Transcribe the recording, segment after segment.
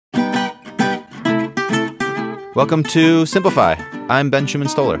Welcome to Simplify. I'm Ben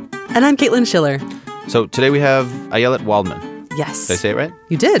Schuman-Stoller. And I'm Caitlin Schiller. So today we have Ayelet Waldman. Yes. Did I say it right?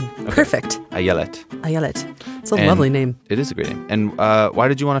 You did. Okay. Perfect. Ayelet. It's a lovely name. It is a great name. And why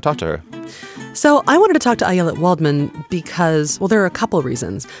did you want to talk to her? So I wanted to talk to Ayelet Waldman because, well, there are a couple of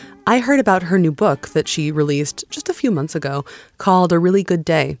reasons. I heard about her new book that she released just a few months ago called A Really Good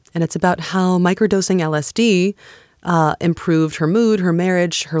Day. And it's about how microdosing LSD improved her mood, her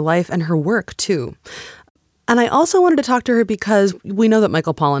marriage, her life, and her work, too. And I also wanted to talk to her because we know that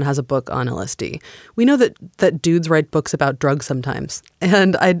Michael Pollan has a book on LSD. We know that dudes write books about drugs sometimes.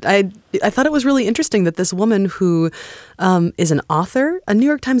 And I thought it was really interesting that this woman who is an author, a New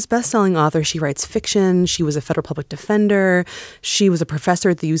York Times bestselling author, she writes fiction, she was a federal public defender, she was a professor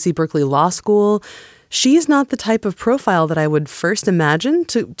at the UC Berkeley Law School. She's not the type of profile that I would first imagine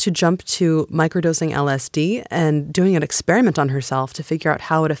to jump to microdosing LSD and doing an experiment on herself to figure out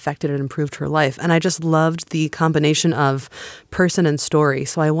how it affected and improved her life. And I just loved the combination of person and story.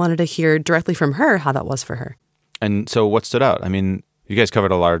 So I wanted to hear directly from her how that was for her. And so what stood out? I mean, you guys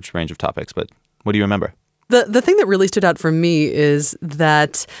covered a large range of topics, but what do you remember? The thing that really stood out for me is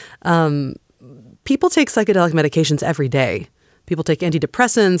that people take psychedelic medications every day. People take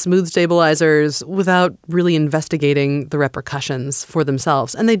antidepressants, mood stabilizers, without really investigating the repercussions for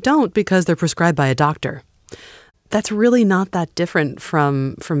themselves. And they don't because they're prescribed by a doctor. That's really not that different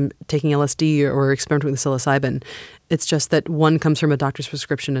from taking LSD or experimenting with psilocybin. It's just that one comes from a doctor's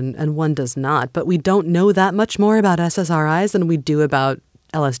prescription and one does not. But we don't know that much more about SSRIs than we do about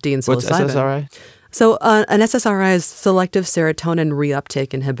LSD and psilocybin. What's SSRI? So an SSRI is selective serotonin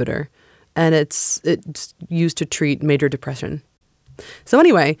reuptake inhibitor. And it's used to treat major depression. So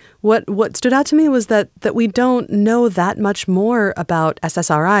anyway, what stood out to me was that we don't know that much more about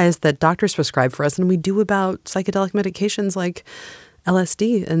SSRIs that doctors prescribe for us than we do about psychedelic medications like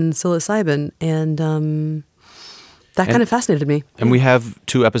LSD and psilocybin. And that kind of fascinated me. And we have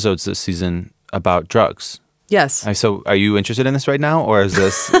 2 episodes this season about drugs. Yes. So are you interested in this right now, or is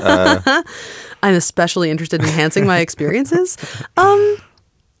this... I'm especially interested in enhancing my experiences.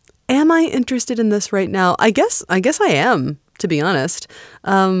 Am I interested in this right now? I guess I am. To be honest.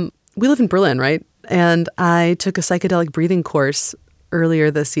 We live in Berlin, right? And I took a psychedelic breathing course earlier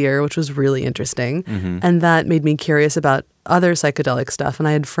this year, which was really interesting. Mm-hmm. And that made me curious about other psychedelic stuff. And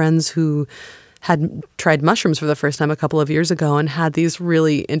I had friends who had tried mushrooms for the first time a couple of years ago and had these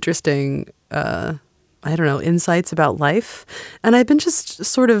really interesting, insights about life. And I've been just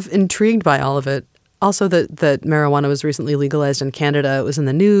sort of intrigued by all of it. Also, that marijuana was recently legalized in Canada. It was in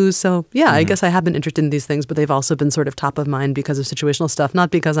the news. So, yeah, I guess I have been interested in these things, but they've also been sort of top of mind because of situational stuff, not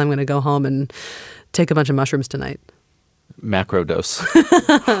because I'm going to go home and take a bunch of mushrooms tonight. Macro dose.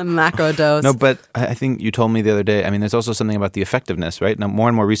 Macro dose. No, but I think you told me the other day, I mean, there's also something about the effectiveness, right? Now, more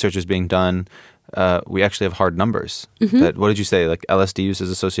and more research is being done. We actually have hard numbers. Mm-hmm. What did you say? Like LSD use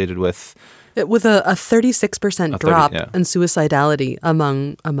is associated with... With a 36% drop in suicidality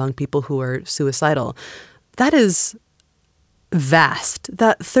among people who are suicidal. That is vast.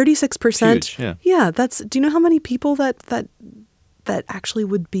 That 36%. Huge, yeah. Yeah, do you know how many people that actually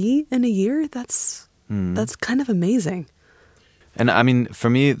would be in a year? That's kind of amazing. And I mean, for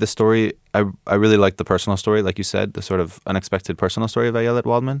me, the story, I really like the personal story, like you said, the sort of unexpected personal story of Ayelet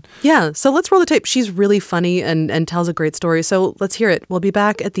Waldman. Yeah, so let's roll the tape. She's really funny and tells a great story. So let's hear it. We'll be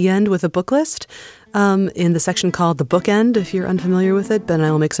back at the end with a book list in the section called The Bookend. If you're unfamiliar with it, Ben and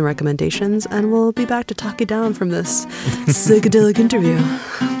I will make some recommendations, and we'll be back to talk you down from this psychedelic interview.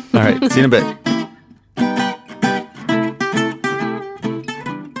 All right, see you in a bit.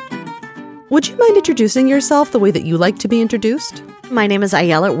 Would you mind introducing yourself the way that you like to be introduced? My name is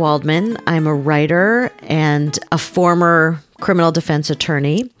Ayelet Waldman. I'm a writer and a former criminal defense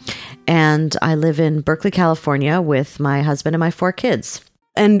attorney, and I live in Berkeley, California with my husband and my 4 kids.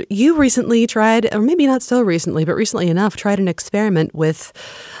 And you recently tried, or maybe not so recently, but recently enough, tried an experiment with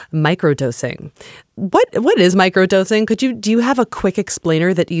microdosing. What is microdosing? Do you have a quick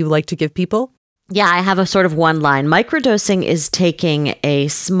explainer that you like to give people? Yeah, I have a sort of one line. Microdosing is taking a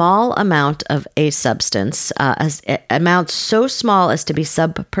small amount of a substance, amount so small as to be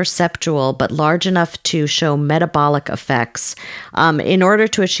subperceptual, but large enough to show metabolic effects in order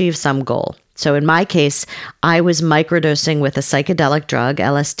to achieve some goal. So in my case, I was microdosing with a psychedelic drug,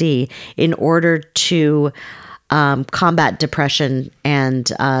 LSD, in order to combat depression and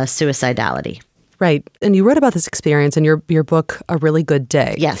suicidality. Right. And you wrote about this experience in your book, A Really Good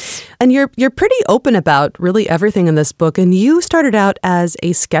Day. Yes. And you're pretty open about really everything in this book. And you started out as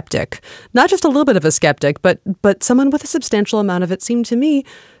a skeptic, not just a little bit of a skeptic, but someone with a substantial amount of, it seemed to me,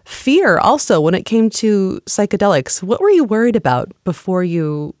 fear also when it came to psychedelics. What were you worried about before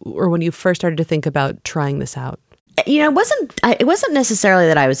you, or when you first started to think about trying this out? It wasn't necessarily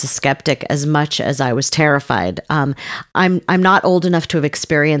that I was a skeptic as much as I was terrified. I'm not old enough to have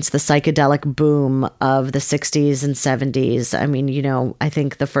experienced the psychedelic boom of the 60s and 70s. I mean, I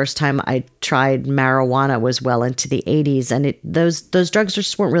think the first time I tried marijuana was well into the 80s, and those drugs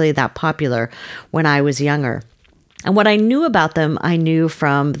just weren't really that popular when I was younger. And what I knew about them, I knew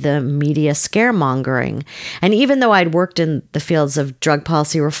from the media scaremongering. And even though I'd worked in the fields of drug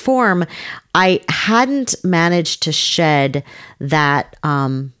policy reform, I hadn't managed to shed that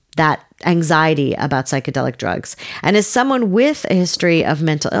anxiety about psychedelic drugs. And as someone with a history of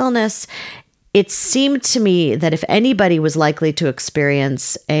mental illness, it seemed to me that if anybody was likely to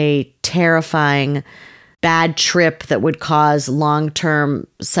experience a terrifying bad trip that would cause long-term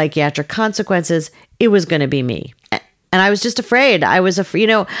psychiatric consequences, it was going to be me. And I was just afraid. I've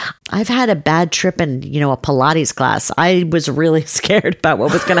had a bad trip in, a Pilates class. I was really scared about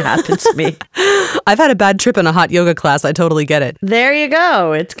what was going to happen to me. I've had a bad trip in a hot yoga class. I totally get it. There you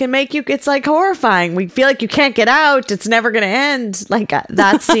go. It can make you, it's like horrifying. We feel like you can't get out. It's never going to end. Like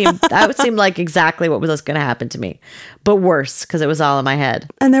that seemed like exactly what was going to happen to me, but worse because it was all in my head.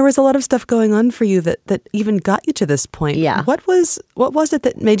 And there was a lot of stuff going on for you that even got you to this point. Yeah. What was it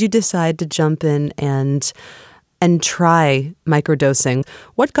that made you decide to jump in and try microdosing?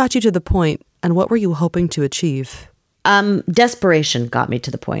 What got you to the point, and what were you hoping to achieve? Desperation got me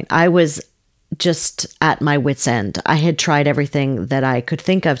to the point. I was just at my wit's end. I had tried everything that I could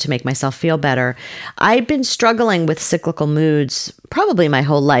think of to make myself feel better. I'd been struggling with cyclical moods probably my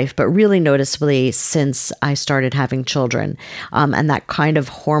whole life, but really noticeably since I started having children. And that kind of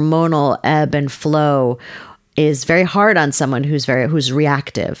hormonal ebb and flow is very hard on someone who's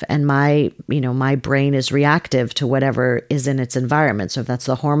reactive, and my brain is reactive to whatever is in its environment. So if that's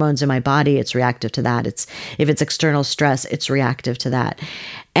the hormones in my body, it's reactive to that. If it's external stress, it's reactive to that.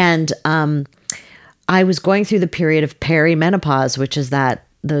 And I was going through the period of perimenopause, which is that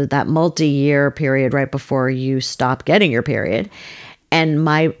multi-year period right before you stop getting your period, and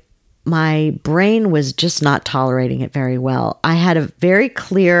my brain was just not tolerating it very well. I had a very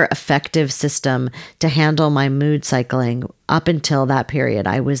clear, effective system to handle my mood cycling up until that period.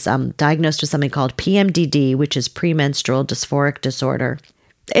 I was diagnosed with something called PMDD, which is premenstrual dysphoric disorder.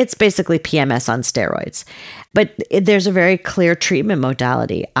 It's basically PMS on steroids. But there's a very clear treatment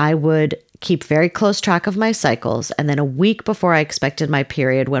modality. I would keep very close track of my cycles, and then a week before I expected my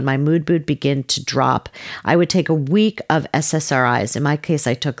period, when my mood would begin to drop, I would take a week of SSRIs. In my case,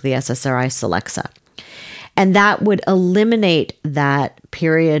 I took the SSRI Celexa. And that would eliminate that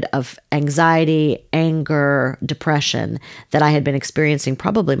period of anxiety, anger, depression that I had been experiencing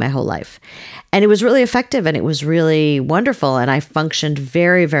probably my whole life. And it was really effective, and it was really wonderful. And I functioned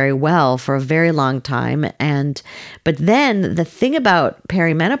very, very well for a very long time. But then the thing about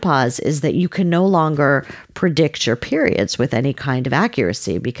perimenopause is that you can no longer predict your periods with any kind of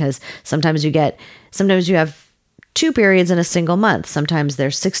accuracy, because sometimes you have 2 periods in a single month. Sometimes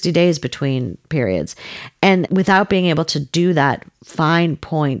there's 60 days between periods. And without being able to do that fine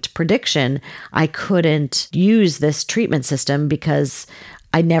point prediction, I couldn't use this treatment system because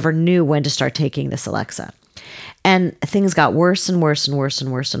I never knew when to start taking this Celexa. And things got worse and worse and worse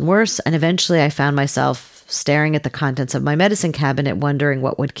and worse and worse. And eventually I found myself staring at the contents of my medicine cabinet, wondering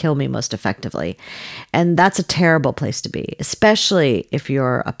what would kill me most effectively. And that's a terrible place to be, especially if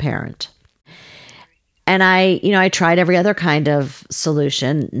you're a parent. And I tried every other kind of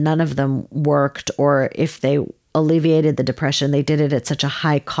solution. None of them worked, or if they alleviated the depression, they did it at such a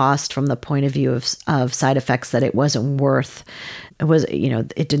high cost from the point of view of side effects that it wasn't worth.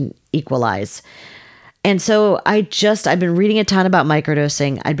 It didn't equalize. And so I've been reading a ton about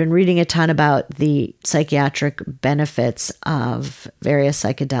microdosing. I'd been reading a ton about the psychiatric benefits of various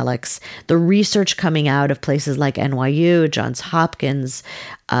psychedelics. The research coming out of places like NYU, Johns Hopkins,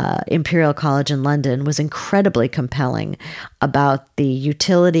 Imperial College in London was incredibly compelling about the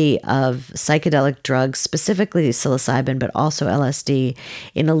utility of psychedelic drugs, specifically psilocybin, but also LSD,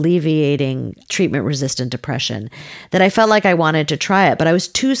 in alleviating treatment-resistant depression, that I felt like I wanted to try it, but I was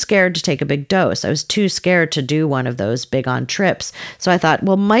too scared to take a big dose. I was too scared to do one of those big on trips. So I thought,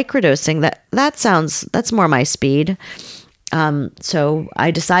 well, microdosing, that's more my speed. So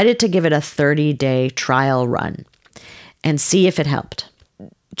I decided to give it a 30-day trial run and see if it helped.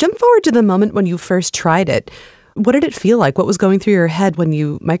 Jump forward to the moment when you first tried it. What did it feel like? What was going through your head when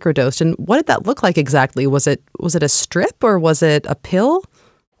you microdosed? And what did that look like exactly? Was it a strip or was it a pill?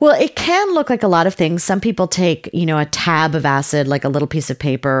 Well, it can look like a lot of things. Some people take, a tab of acid, like a little piece of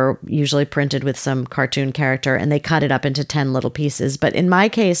paper, usually printed with some cartoon character, and they cut it up into 10 little pieces. But in my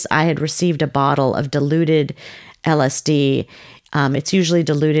case, I had received a bottle of diluted LSD. It's usually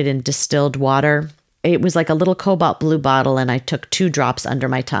diluted in distilled water. It was like a little cobalt blue bottle, and I took 2 drops under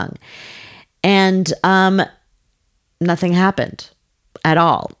my tongue. And nothing happened at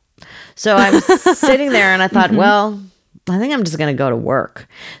all. So I was sitting there and I thought, well, I think I'm just going to go to work.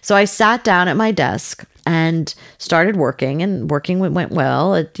 So I sat down at my desk and started working, and working went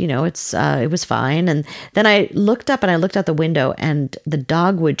well. It was fine. And then I looked up and I looked out the window, and the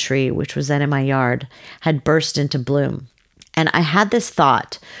dogwood tree, which was then in my yard, had burst into bloom. And I had this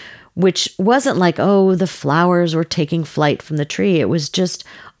thought, which wasn't like, oh, the flowers were taking flight from the tree. It was just,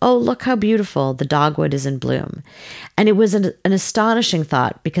 oh, look how beautiful, the dogwood is in bloom. And it was an astonishing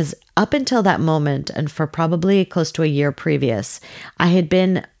thought, because up until that moment, and for probably close to a year previous, I had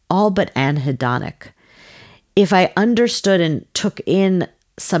been all but anhedonic. If I understood and took in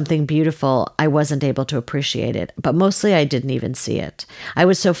something beautiful, I wasn't able to appreciate it. But mostly I didn't even see it. I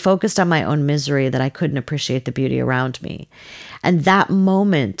was so focused on my own misery that I couldn't appreciate the beauty around me. And that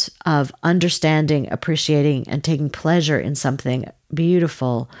moment of understanding, appreciating, and taking pleasure in something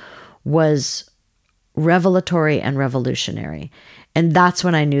beautiful was revelatory and revolutionary. And that's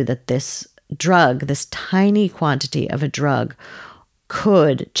when I knew that this drug, this tiny quantity of a drug,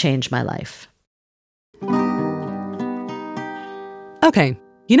 could change my life. Okay,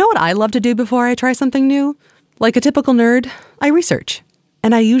 you know what I love to do before I try something new? Like a typical nerd, I research.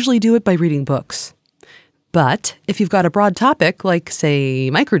 And I usually do it by reading books. But if you've got a broad topic, like, say,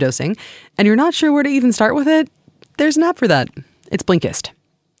 microdosing, and you're not sure where to even start with it, there's an app for that. It's Blinkist.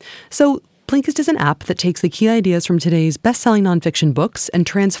 So Blinkist is an app that takes the key ideas from today's best-selling nonfiction books and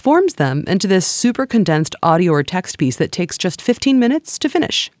transforms them into this super condensed audio or text piece that takes just 15 minutes to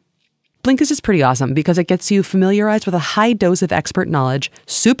finish. Blinkist is pretty awesome because it gets you familiarized with a high dose of expert knowledge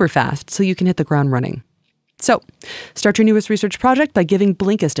super fast so you can hit the ground running. So, start your newest research project by giving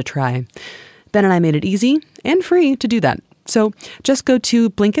Blinkist a try. Ben and I made it easy and free to do that. So just go to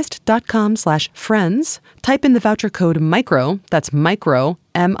Blinkist.com/friends, type in the voucher code MICRO, that's MICRO,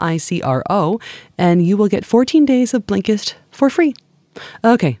 MICRO, and you will get 14 days of Blinkist for free.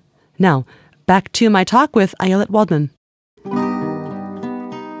 Okay, now back to my talk with Ayelet Waldman.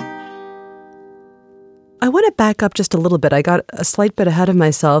 I want to back up just a little bit. I got a slight bit ahead of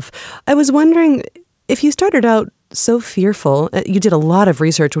myself. I was wondering, if you started out so fearful, you did a lot of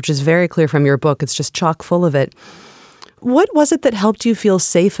research, which is very clear from your book. It's just chock full of it. What was it that helped you feel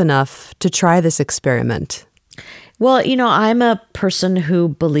safe enough to try this experiment? Well, I'm a person who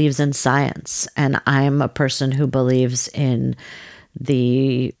believes in science, and I'm a person who believes in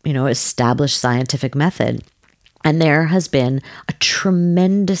the, established scientific method. And there has been a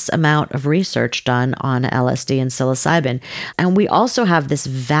tremendous amount of research done on LSD and psilocybin. And we also have this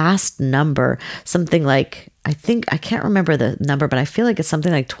vast number, something like, I can't remember the number, but I feel like it's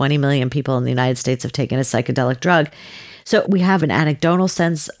something like 20 million people in the United States have taken a psychedelic drug. So we have an anecdotal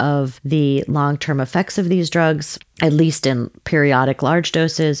sense of the long-term effects of these drugs, at least in periodic large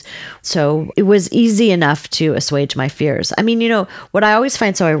doses. So it was easy enough to assuage my fears. I mean, what I always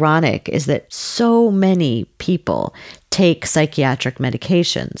find so ironic is that so many people take psychiatric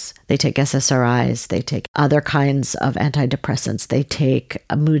medications. They take SSRIs, they take other kinds of antidepressants, they take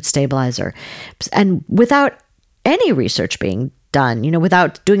a mood stabilizer, and without any research being done,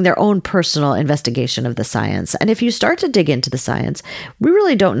 without doing their own personal investigation of the science. And if you start to dig into the science, we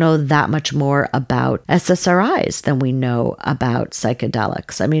really don't know that much more about SSRIs than we know about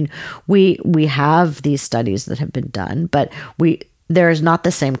psychedelics. I mean, we have these studies that have been done, but there is not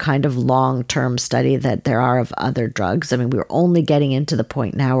the same kind of long-term study that there are of other drugs. I mean, we're only getting into the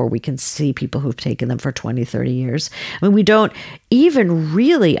point now where we can see people who've taken them for 20, 30 years. I mean, we don't even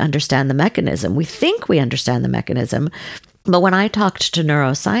really understand the mechanism. We think we understand the mechanism, but when I talked to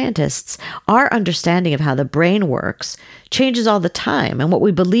neuroscientists, our understanding of how the brain works changes all the time. And what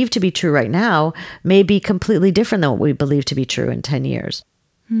we believe to be true right now may be completely different than what we believe to be true in 10 years.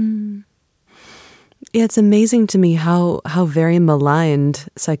 Yeah, it's amazing to me how very maligned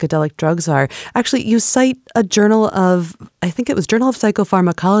psychedelic drugs are. Actually, you cite a Journal of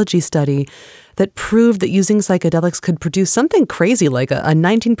Psychopharmacology study that proved that using psychedelics could produce something crazy like a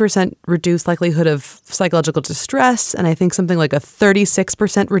 19% reduced likelihood of psychological distress, and I think something like a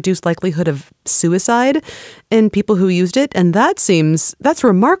 36% reduced likelihood of suicide in people who used it. And that's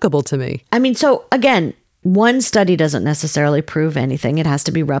remarkable to me. I mean, so again, one study doesn't necessarily prove anything. It has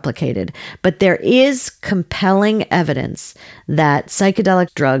to be replicated. But there is compelling evidence that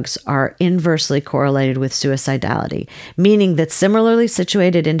psychedelic drugs are inversely correlated with suicidality, meaning that similarly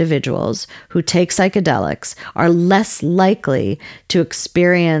situated individuals who take psychedelics are less likely to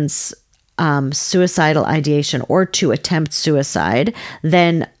experience suicidal ideation or to attempt suicide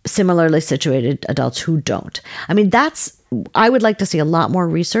than similarly situated adults who don't. I mean, I would like to see a lot more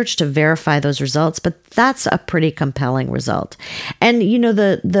research to verify those results, but that's a pretty compelling result. And,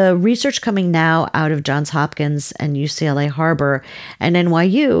 the research coming now out of Johns Hopkins and UCLA Harbor and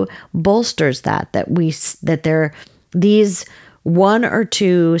NYU bolsters that these one or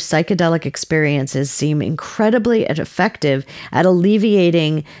two psychedelic experiences seem incredibly effective at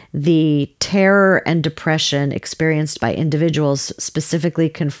alleviating the terror and depression experienced by individuals specifically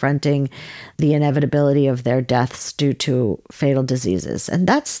confronting the inevitability of their deaths due to fatal diseases. And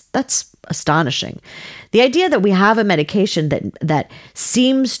that's astonishing. The idea that we have a medication that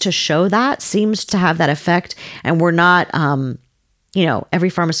seems to show that, seems to have that effect, and we're not, every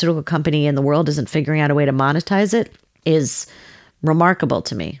pharmaceutical company in the world isn't figuring out a way to monetize it is remarkable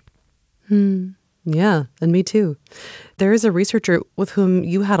to me. Yeah, and me too. There is a researcher with whom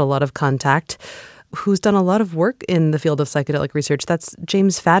you had a lot of contact who's done a lot of work in the field of psychedelic research. That's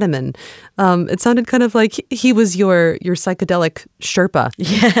James Fadiman. It sounded kind of like he was your psychedelic Sherpa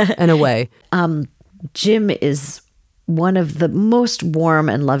in a way. Jim is one of the most warm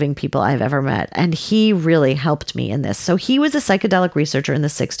and loving people I've ever met, and he really helped me in this. So he was a psychedelic researcher in the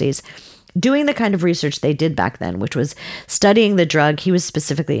 60s, doing the kind of research they did back then, which was studying the drug. He was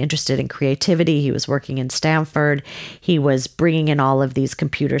specifically interested in creativity. He was working in Stanford. He was bringing in all of these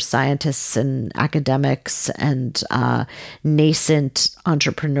computer scientists and academics and nascent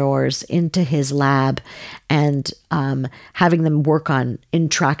entrepreneurs into his lab and having them work on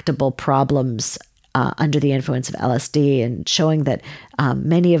intractable problems under the influence of LSD, and showing that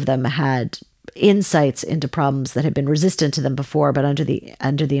many of them had insights into problems that had been resistant to them before, but under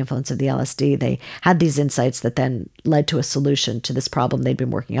the influence of the LSD, they had these insights that then led to a solution to this problem they'd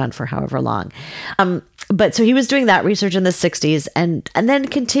been working on for however long. But so he was doing that research in the 60s and then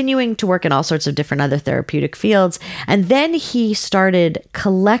continuing to work in all sorts of different other therapeutic fields. And then he started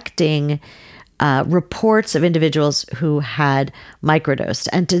collecting reports of individuals who had microdosed,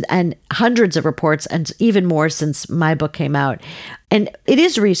 and hundreds of reports, and even more since my book came out. And it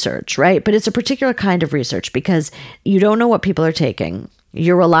is research, right? But it's a particular kind of research because you don't know what people are taking.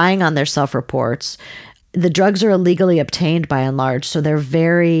 You're relying on their self-reports. The drugs are illegally obtained by and large, so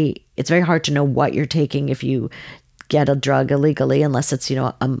it's very hard to know what you're taking if you get a drug illegally, unless it's,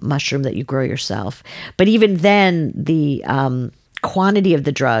 a mushroom that you grow yourself. But even then, the quantity of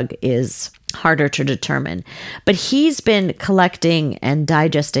the drug is harder to determine. But he's been collecting and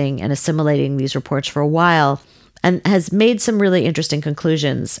digesting and assimilating these reports for a while and has made some really interesting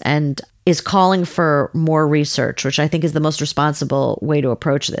conclusions and is calling for more research, which I think is the most responsible way to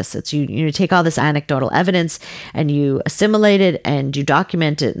approach this. It's you take all this anecdotal evidence and you assimilate it and you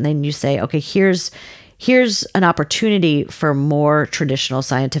document it, and then you say, okay, here's an opportunity for more traditional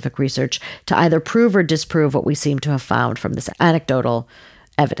scientific research to either prove or disprove what we seem to have found from this anecdotal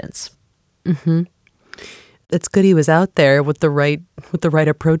evidence. Mm-hmm. It's good he was out there with the right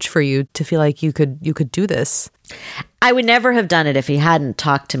approach for you to feel like you could do this. I would never have done it if he hadn't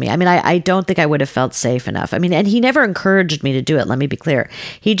talked to me. I mean, I don't think I would have felt safe enough. I mean, and he never encouraged me to do it. Let me be clear.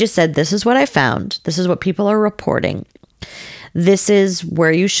 He just said, this is what I found. This is what people are reporting. This is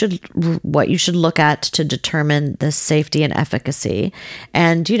what you should look at to determine the safety and efficacy.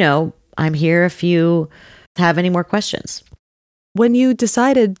 And, I'm here if you have any more questions. When you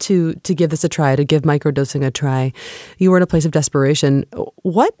decided to give this a try, to give microdosing a try, you were in a place of desperation.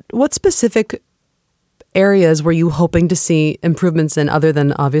 What specific areas were you hoping to see improvements in, other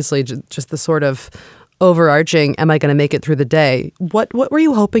than obviously just the sort of overarching, am I going to make it through the day? What were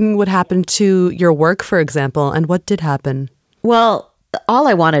you hoping would happen to your work, for example, and what did happen? Well, all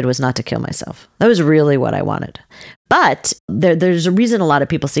I wanted was not to kill myself. That was really what I wanted. But there's a reason a lot of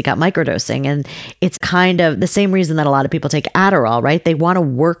people seek out microdosing, and it's kind of the same reason that a lot of people take Adderall, right? They want to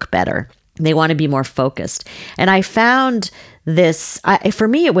work better. They want to be more focused. And I found this, for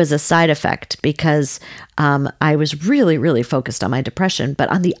me, it was a side effect because I was really, really focused on my depression. But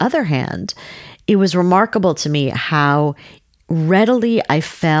on the other hand, it was remarkable to me how readily I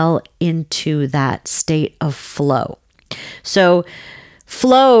fell into that state of flow. So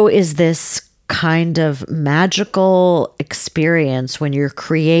flow is this kind of magical experience when you're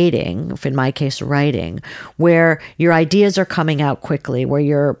creating, in my case, writing, where your ideas are coming out quickly, where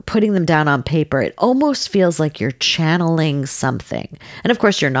you're putting them down on paper. It almost feels like you're channeling something. And of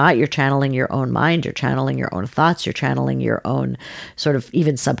course, you're not. You're channeling your own mind. You're channeling your own thoughts. You're channeling your own sort of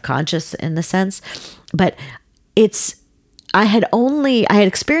even subconscious in the sense. But I had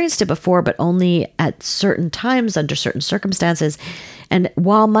experienced it before, but only at certain times under certain circumstances. And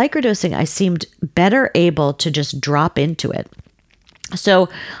while microdosing, I seemed better able to just drop into it. So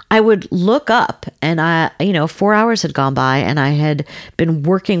I would look up and 4 hours had gone by and I had been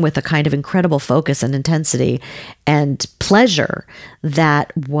working with a kind of incredible focus and intensity and pleasure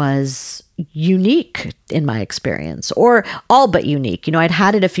that was unique in my experience, or all but unique. I'd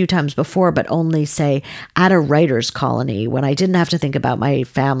had it a few times before, but only say at a writer's colony when I didn't have to think about my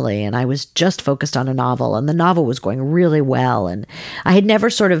family and I was just focused on a novel and the novel was going really well. And I had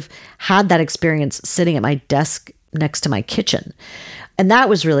never sort of had that experience sitting at my desk next to my kitchen. And that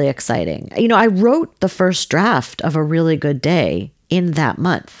was really exciting. I wrote the first draft of A Really Good Day in that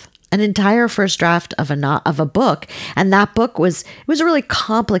month. An entire first draft of a book, and that book was a really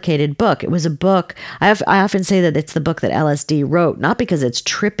complicated book. It was a book. I often say that it's the book that LSD wrote, not because it's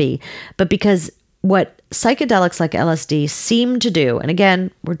trippy, but because what psychedelics like LSD seem to do, and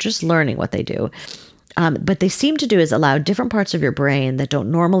again, we're just learning what they do, but they seem to do is allow different parts of your brain that don't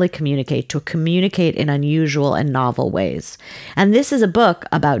normally communicate to communicate in unusual and novel ways. And this is a book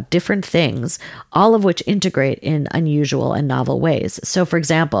about different things, all of which integrate in unusual and novel ways. So, for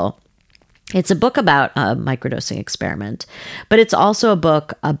example, it's a book about a microdosing experiment, but it's also a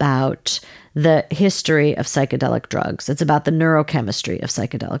book about the history of psychedelic drugs. It's about the neurochemistry of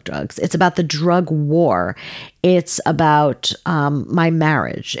psychedelic drugs. It's about the drug war. It's about my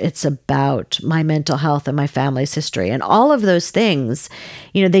marriage. It's about my mental health and my family's history. And all of those things,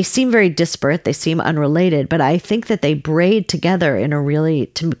 they seem very disparate. They seem unrelated, but I think that they braid together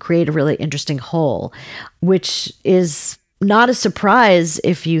to create a really interesting whole, which is not a surprise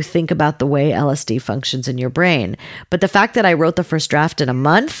if you think about the way LSD functions in your brain. But the fact that I wrote the first draft in a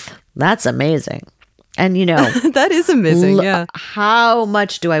month, that's amazing. And that is amazing. Yeah. How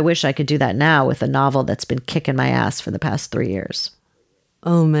much do I wish I could do that now with a novel that's been kicking my ass for the past 3 years?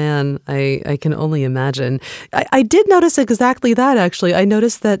 Oh man, I can only imagine. I did notice exactly that, actually. I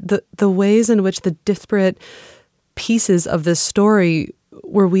noticed that the ways in which the disparate pieces of this story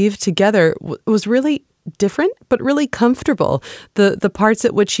were weaved together was really different, but really comfortable. The parts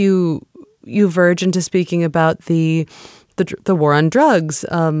at which you verge into speaking about the war on drugs,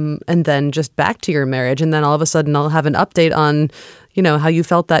 and then just back to your marriage, and then all of a sudden I'll have an update on, how you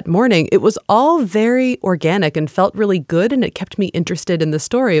felt that morning. It was all very organic and felt really good, and it kept me interested in the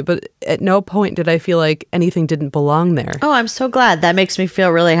story. But at no point did I feel like anything didn't belong there. Oh, I'm so glad. That makes me feel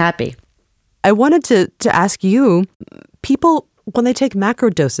really happy. I wanted to ask you, people, when they take macro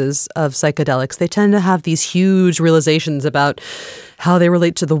doses of psychedelics, they tend to have these huge realizations about how they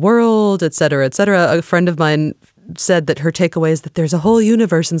relate to the world, et cetera, et cetera. A friend of mine said that her takeaway is that there's a whole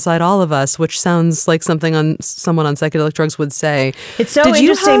universe inside all of us, which sounds like something someone on psychedelic drugs would say. It's so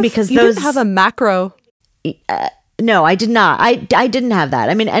interesting because you didn't have a macro. No, I did not. I didn't have that.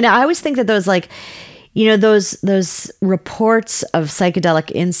 I mean, and I always think that those those reports of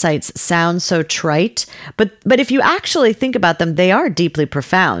psychedelic insights sound so trite, but if you actually think about them, they are deeply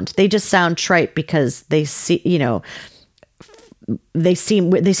profound. They just sound trite because they seem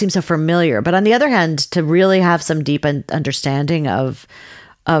so familiar. But on the other hand, to really have some deep understanding of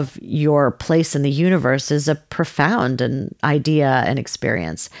your place in the universe is a profound idea and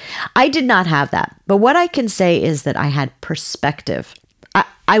experience. I did not have that. But what I can say is that I had perspective.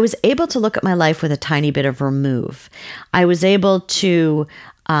 I was able to look at my life with a tiny bit of remove. I was able to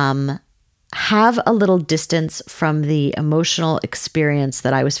have a little distance from the emotional experience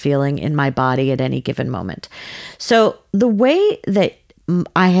that I was feeling in my body at any given moment. So the way that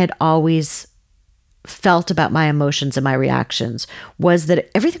I had always felt about my emotions and my reactions was that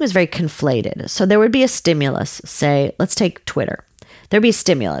everything was very conflated. So there would be a stimulus, say, let's take Twitter. There'd be a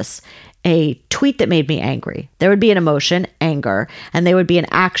stimulus, a tweet that made me angry. There would be an emotion, anger, and there would be an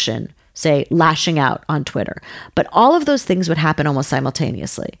action, say, lashing out on Twitter. But all of those things would happen almost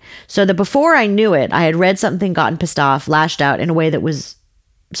simultaneously. So that before I knew it, I had read something, gotten pissed off, lashed out in a way that was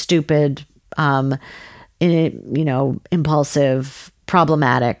stupid, impulsive,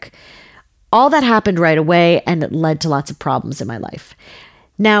 problematic. All that happened right away, and it led to lots of problems in my life.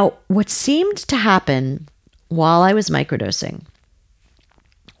 Now, what seemed to happen while I was microdosing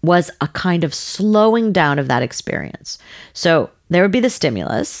was a kind of slowing down of that experience. So there would be the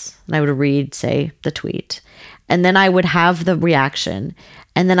stimulus, and I would read, say, the tweet. And then I would have the reaction.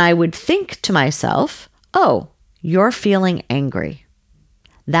 And then I would think to myself, oh, you're feeling angry.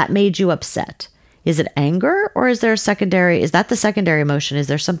 That made you upset. Is it anger, or is that the secondary emotion? Is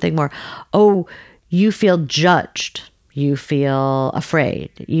there something more? Oh, you feel judged. You feel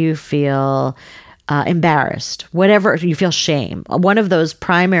afraid. You feel embarrassed. Whatever, you feel shame. One of those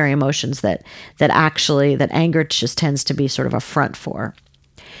primary emotions that anger just tends to be sort of a front for.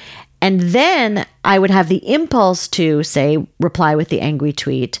 And then I would have the impulse to say, reply with the angry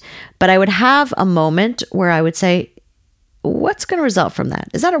tweet, but I would have a moment where I would say, what's going to result from that?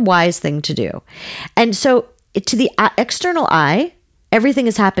 Is that a wise thing to do? And so to the external eye, everything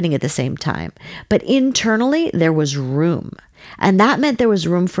is happening at the same time. But internally, there was room. And that meant there was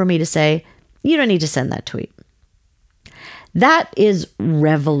room for me to say, you don't need to send that tweet. That is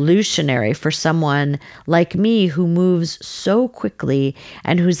revolutionary for someone like me who moves so quickly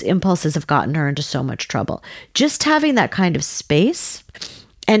and whose impulses have gotten her into so much trouble. Just having that kind of space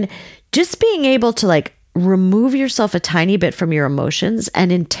and just being able to remove yourself a tiny bit from your emotions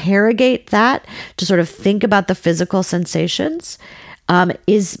and interrogate that to sort of think about the physical sensations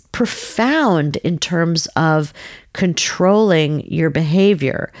is profound in terms of controlling your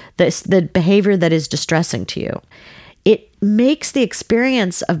behavior, the behavior that is distressing to you. It makes the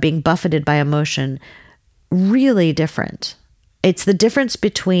experience of being buffeted by emotion really different. It's the difference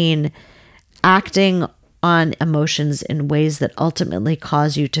between acting on emotions in ways that ultimately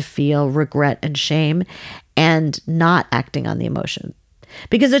cause you to feel regret and shame and not acting on the emotion.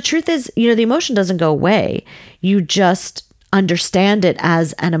 Because the truth is, the emotion doesn't go away. You just understand it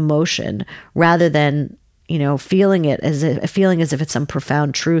as an emotion rather than, feeling it as if it's some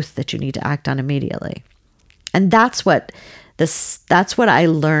profound truth that you need to act on immediately. And that's what I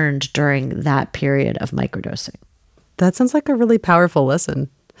learned during that period of microdosing. That sounds like a really powerful lesson.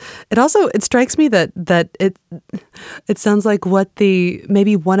 It strikes me that it sounds like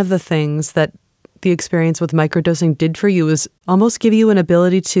maybe one of the things that the experience with microdosing did for you is almost give you an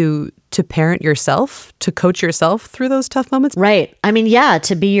ability to parent yourself, to coach yourself through those tough moments. Right. I mean, yeah,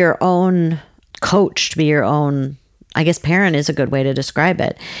 to be your own coach, to be your own, I guess parent is a good way to describe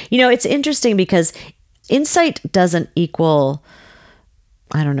it. It's interesting because insight doesn't equal,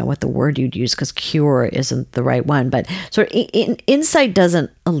 I don't know what the word you'd use because cure isn't the right one, but sort of insight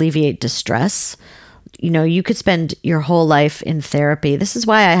doesn't alleviate distress. You could spend your whole life in therapy. This is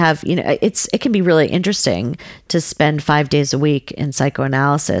why I have, it can be really interesting to spend 5 days a week in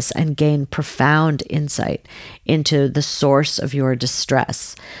psychoanalysis and gain profound insight into the source of your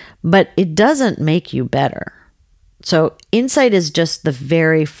distress. But it doesn't make you better. So insight is just the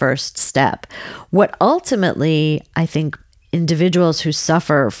very first step. What ultimately, I think, individuals who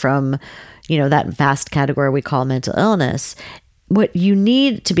suffer from, that vast category we call mental illness, what you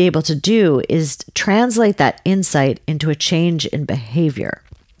need to be able to do is translate that insight into a change in behavior.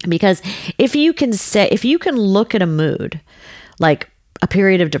 Because if you can look at a mood, like a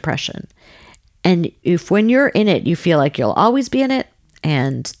period of depression, and if when you're in it, you feel like you'll always be in it,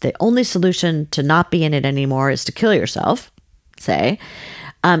 and the only solution to not be in it anymore is to kill yourself, say,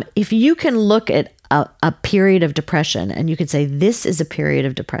 if you can look at a period of depression and you could say, this is a period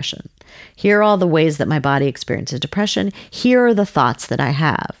of depression. Here are all the ways that my body experiences depression. Here are the thoughts that I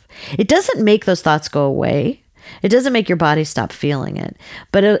have. It doesn't make those thoughts go away. It doesn't make your body stop feeling it,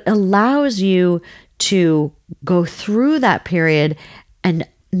 but it allows you to go through that period and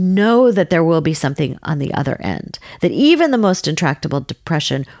know that there will be something on the other end, that even the most intractable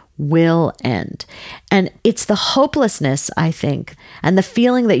depression will end. And it's the hopelessness, I think, and the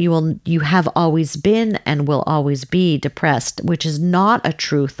feeling that you have always been and will always be depressed, which is not a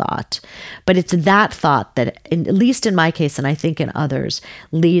true thought, but it's that thought that, at least in my case, and I think in others,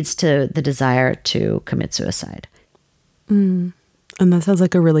 leads to the desire to commit suicide. And that sounds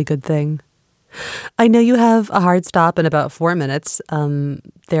like a really good thing. I know you have a hard stop in about 4 minutes.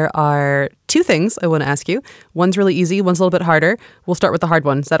 There are 2 things I want to ask you. One's really easy, one's a little bit harder. We'll start with the hard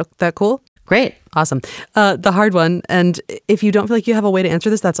one. Is that cool? Great. Awesome. The hard one, and if you don't feel like you have a way to answer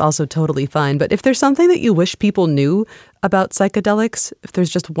this, that's also totally fine. But if there's something that you wish people knew about psychedelics, if there's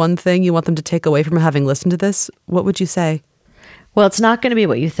just one thing you want them to take away from having listened to this, what would you say? Well, it's not going to be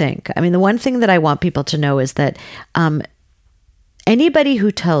what you think. I mean, the one thing that I want people to know is that anybody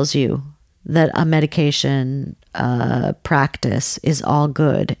who tells you that a medication practice is all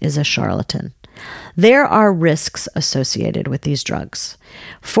good is a charlatan. There are risks associated with these drugs.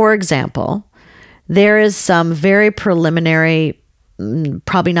 For example, there is some very preliminary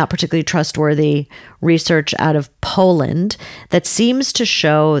probably not particularly trustworthy research out of Poland that seems to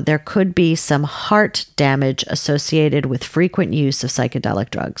show there could be some heart damage associated with frequent use of psychedelic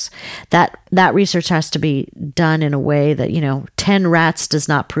drugs. That research has to be done in a way that, 10 rats does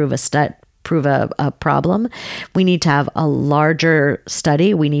not prove a problem. We need to have a larger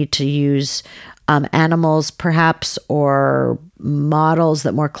study. We need to use animals perhaps, or models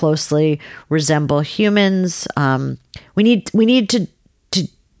that more closely resemble humans. We need to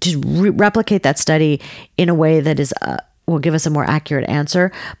replicate that study in a way that will give us a more accurate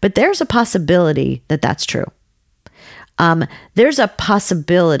answer. But there's a possibility that that's true. There's a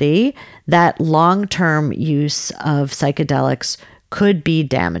possibility that long-term use of psychedelics could be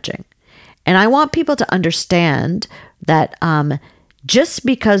damaging. And I want people to understand that just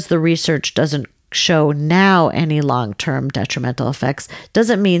because the research doesn't show now any long-term detrimental effects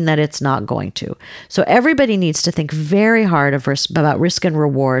doesn't mean that it's not going to. So everybody needs to think very hard about risk and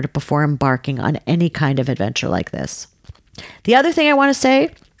reward before embarking on any kind of adventure like this. The other thing I want to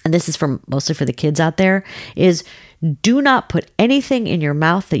say, and this is mostly for the kids out there, is do not put anything in your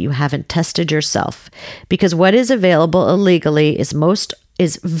mouth that you haven't tested yourself, because what is available illegally is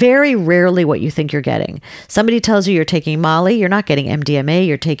very rarely what you think you're getting. Somebody tells you you're taking Molly, you're not getting MDMA,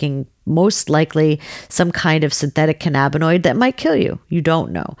 you're taking most likely some kind of synthetic cannabinoid that might kill you. You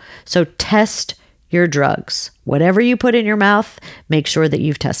don't know. So test your drugs. Whatever you put in your mouth, make sure that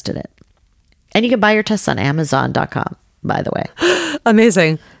you've tested it. And you can buy your tests on Amazon.com, by the way.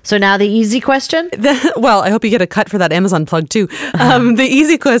 Amazing. So now the easy question? Well, I hope you get a cut for that Amazon plug too. The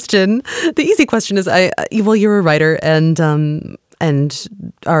easy question is, you're a writer and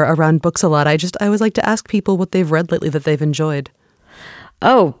are around books a lot. I always like to ask people what they've read lately that they've enjoyed.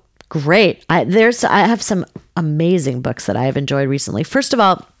 Oh, great. I have some amazing books that I have enjoyed recently. First of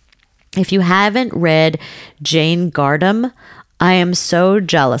all, if you haven't read Jane Gardam, I am so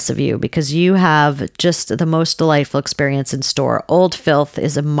jealous of you because you have just the most delightful experience in store. Old Filth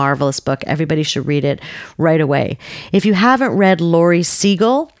is a marvelous book. Everybody should read it right away. If you haven't read Laurie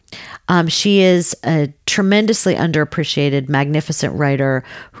Siegel, she is a tremendously underappreciated, magnificent writer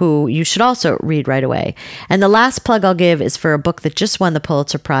who you should also read right away. And the last plug I'll give is for a book that just won the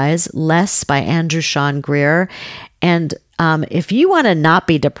Pulitzer Prize, Less by Andrew Sean Greer. And if you want to not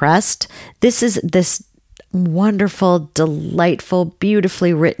be depressed, this is this wonderful, delightful,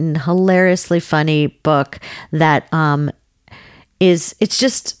 beautifully written, hilariously funny book that it's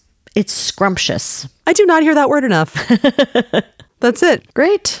scrumptious. I do not hear that word enough. That's it.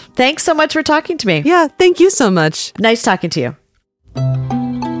 Great. Thanks so much for talking to me. Yeah, thank you so much. Nice talking to you.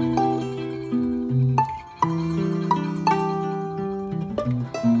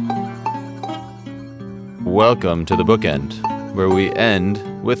 Welcome to the bookend, where we end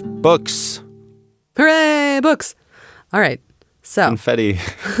with books. Hooray, books. All right. So confetti.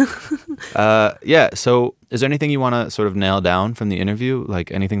 So is there anything you want to sort of nail down from the interview? Like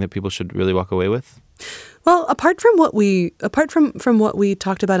anything that people should really walk away with? Well, apart from what we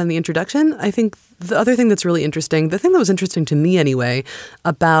talked about in the introduction, I think the other thing that's really interesting, the thing that was interesting to me anyway,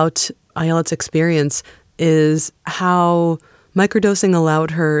 about Ayelet's experience is how microdosing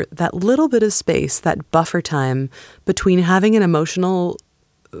allowed her that little bit of space, that buffer time between having an emotional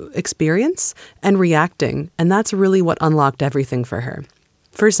experience and reacting. And that's really what unlocked everything for her.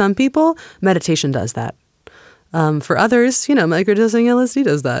 For some people, meditation does that. For others, microdosing LSD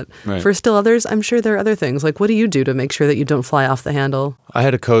does that. Right. For still others, I'm sure there are other things. Like, what do you do to make sure that you don't fly off the handle? I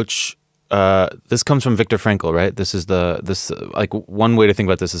had a coach. This comes from Viktor Frankl, right? This is one way to think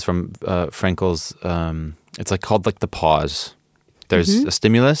about this is from Frankl's. It's called the pause. There's a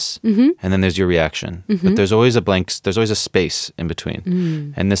stimulus, and then there's your reaction. But there's always there's always a space in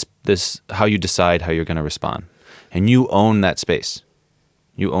between. And this how you decide how you're going to respond, and you own that space.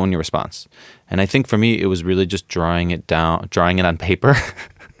 You own your response. And I think for me, it was really just drawing it on paper.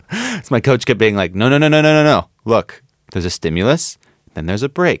 So my coach kept being like, no. Look, there's a stimulus, then there's a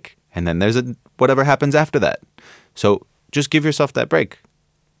break, and then there's whatever happens after that. So just give yourself that break.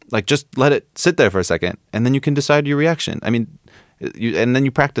 Just let it sit there for a second, and then you can decide your reaction. I mean, and then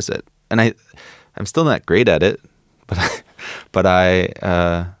you practice it. And I'm still not great at it, but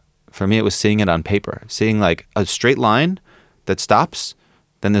for me, it was seeing it on paper, seeing a straight line that stops.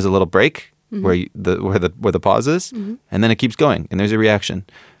 Then there's a little break where the pause is, and then it keeps going, and there's a reaction,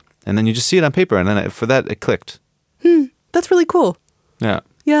 and then you just see it on paper, and then for that it clicked. That's really cool. Yeah.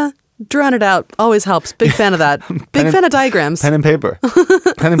 Yeah. Drawing it out always helps. Big fan of that. Big fan of diagrams. Pen and paper.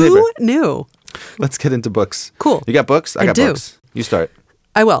 Pen and paper. Who knew? Let's get into books. Cool. You got books? I got do. books. You start.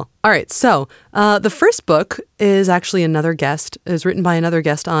 I will. All right. So the first book is actually is written by another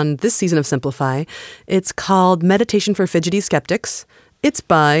guest on this season of Simplify. It's called Meditation for Fidgety Skeptics. It's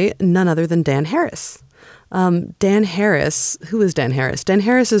by none other than Dan Harris. Dan Harris, who is Dan Harris? Dan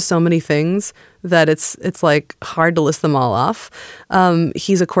Harris is so many things that it's like hard to list them all off.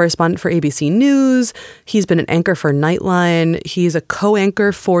 He's a correspondent for ABC News. He's been an anchor for Nightline. He's a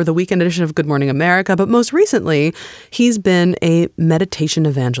co-anchor for the weekend edition of Good Morning America. But most recently, he's been a meditation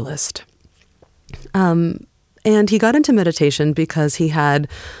evangelist. And he got into meditation because he had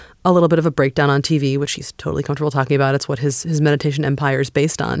a little bit of a breakdown on TV, which he's totally comfortable talking about. It's what his meditation empire is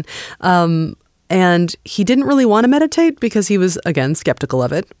based on. And he didn't really want to meditate because he was, again, skeptical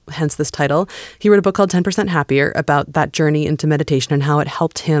of it, hence this title. He wrote a book called 10% Happier about that journey into meditation and how it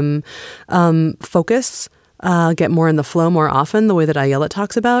helped him focus, get more in the flow more often, the way that Ayelet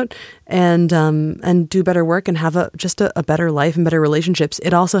talks about, and do better work and have a better life and better relationships.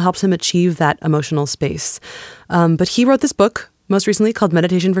 It also helps him achieve that emotional space. But he wrote this book most recently called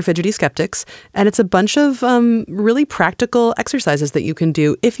Meditation for Fidgety Skeptics. And it's a bunch of really practical exercises that you can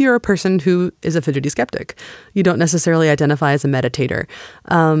do if you're a person who is a fidgety skeptic. You don't necessarily identify as a meditator.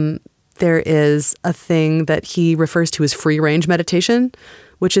 There is a thing that he refers to as free range meditation,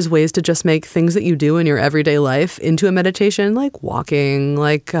 which is ways to just make things that you do in your everyday life into a meditation, like walking,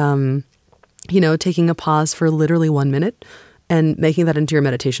 like, taking a pause for literally 1 minute and making that into your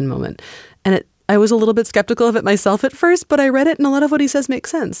meditation moment. And I was a little bit skeptical of it myself at first, but I read it and a lot of what he says makes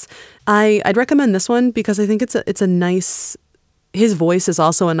sense. I'd recommend this one because I think it's a nice, his voice is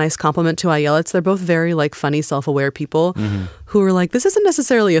also a nice compliment to Ayelet's. They're both very like funny, self-aware people who are like, this isn't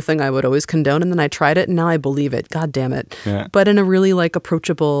necessarily a thing I would always condone. And then I tried it and now I believe it. God damn it. Yeah. But in a really like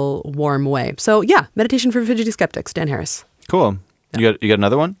approachable, warm way. So yeah, Meditation for Fidgety Skeptics, Dan Harris. Cool. Yeah. You got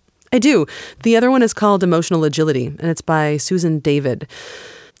another one? I do. The other one is called Emotional Agility and it's by Susan David.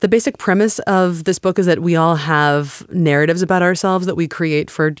 The basic premise of this book is that we all have narratives about ourselves that we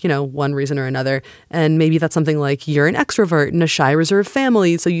create for, one reason or another. And maybe that's something like you're an extrovert in a shy, reserved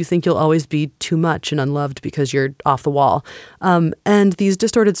family, so you think you'll always be too much and unloved because you're off the wall. And these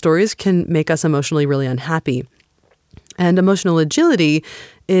distorted stories can make us emotionally really unhappy. And emotional agility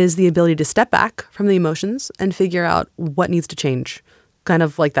is the ability to step back from the emotions and figure out what needs to change. Kind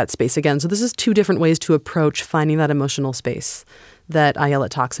of like that space again. So this is two different ways to approach finding that emotional space that Ayelet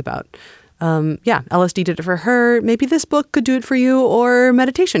talks about. LSD did it for her. Maybe this book could do it for you, or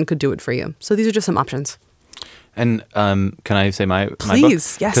meditation could do it for you. So these are just some options. And can I say my book?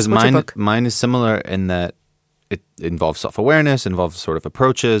 Please, yes. Because mine is similar in that it involves self-awareness, involves sort of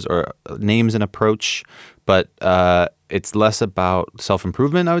approaches or names an approach, but it's less about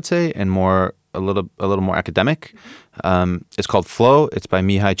self-improvement, I would say, and more a little more academic. It's called Flow. It's by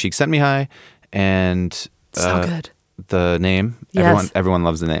Mihai Csikszentmihalyi, and so good. The name, yes. Everyone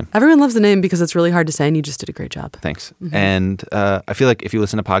loves the name. Everyone loves the name because it's really hard to say, and you just did a great job. Thanks. Mm-hmm. And I feel like if you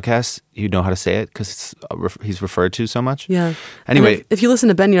listen to podcasts, you know how to say it because he's referred to so much. Yeah. Anyway, if you listen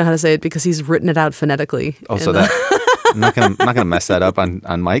to Ben, you know how to say it because he's written it out phonetically. Oh, so that I'm not gonna mess that up on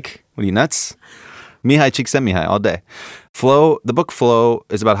mic. What are you, nuts? Mihai Csikszentmihalyi all day. Flow. The book Flow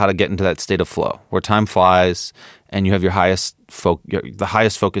is about how to get into that state of flow where time flies and you have your the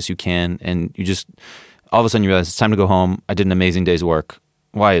highest focus you can, and you just. All of a sudden you realize it's time to go home. I did an amazing day's work.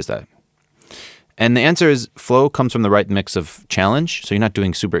 Why is that? And the answer is flow comes from the right mix of challenge. So you're not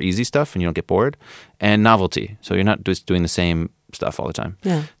doing super easy stuff and you don't get bored. And novelty. So you're not just doing the same stuff all the time.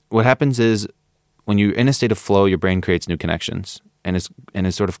 Yeah. What happens is when you're in a state of flow, your brain creates new connections and is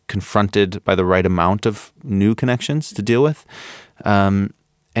sort of confronted by the right amount of new connections to deal with. And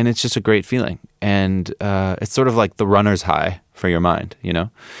it's just a great feeling. And it's sort of like the runner's high for your mind,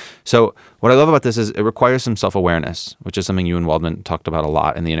 So what I love about this is it requires some self-awareness, which is something you and Waldman talked about a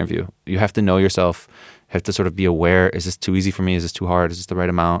lot in the interview. You have to know yourself, you have to sort of be aware, is this too easy for me? Is this too hard? Is this the right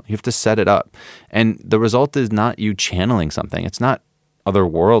amount? You have to set it up. And the result is not you channeling something. It's not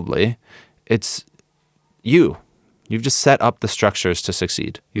otherworldly. It's you. You've just set up the structures to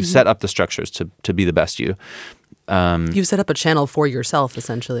succeed. You've set up the structures to be the best you. You've set up a channel for yourself,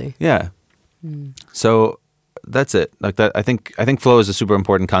 essentially. Yeah. So that's it. Like that, I think flow is a super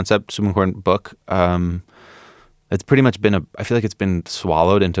important concept, super important book. It's pretty much I feel like it's been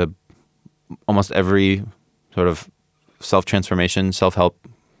swallowed into almost every sort of self-transformation, self-help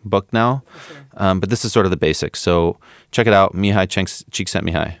book now. Sure. But this is sort of the basics. So check it out. Mihai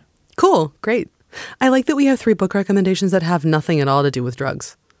Csikszentmihalyi. Cool. Great. I like that we have 3 book recommendations that have nothing at all to do with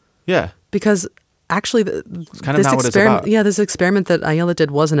drugs. Yeah. Because actually, it's kind of not what it's about. Yeah, this experiment that Ayelet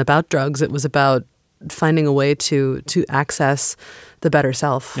did wasn't about drugs. It was about finding a way to access the better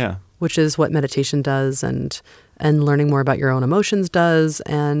self. Yeah. which is what meditation does, and learning more about your own emotions does,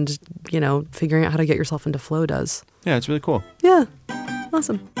 and, figuring out how to get yourself into flow does. Yeah, it's really cool. Yeah.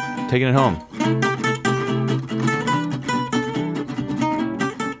 Awesome. Taking it home.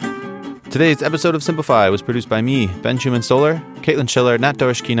 Today's episode of Simplify was produced by me, Ben Schumann-Stoller, Caitlin Schiller, Nat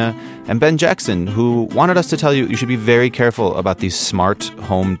Dorishkina, and Ben Jackson, who wanted us to tell you should be very careful about these smart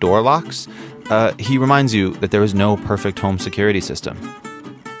home door locks. He reminds you that there is no perfect home security system.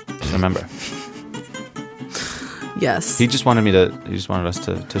 Just remember. Yes. He just wanted us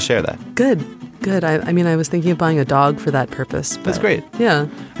to share that. Good. I was thinking of buying a dog for that purpose. That's great. Yeah.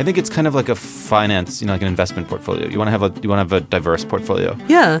 I think it's kind of like a finance, like an investment portfolio. You want to have a diverse portfolio.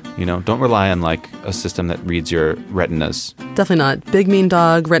 Yeah. Don't rely on like a system that reads your retinas. Definitely not. Big mean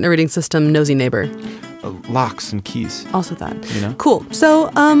dog, retina reading system, nosy neighbor. Locks and keys. Also that. Cool. So,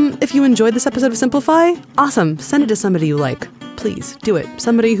 if you enjoyed this episode of Simplify, awesome. Send it to somebody you like. Please do it.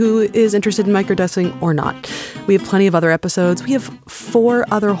 Somebody who is interested in microdosing or not. We have plenty of other episodes. We have 4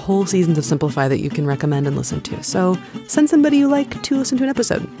 other whole seasons of Simplify that you can recommend and listen to. So send somebody you like to listen to an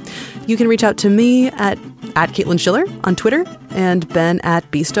episode. You can reach out to me at Caitlin Schiller on Twitter and Ben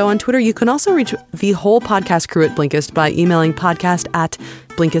at Bisto on Twitter. You can also reach the whole podcast crew at Blinkist by emailing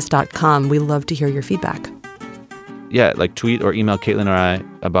podcast@blinkist.com. We love to hear your feedback. Yeah, like tweet or email Caitlin or I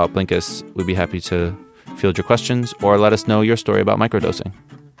about Blinkist. We'd be happy to field your questions or let us know your story about microdosing.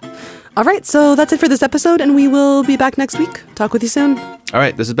 All right, so that's it for this episode, and we will be back next week. Talk with you soon. All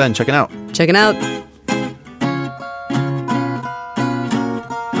right, this is Ben checking out. Checking out.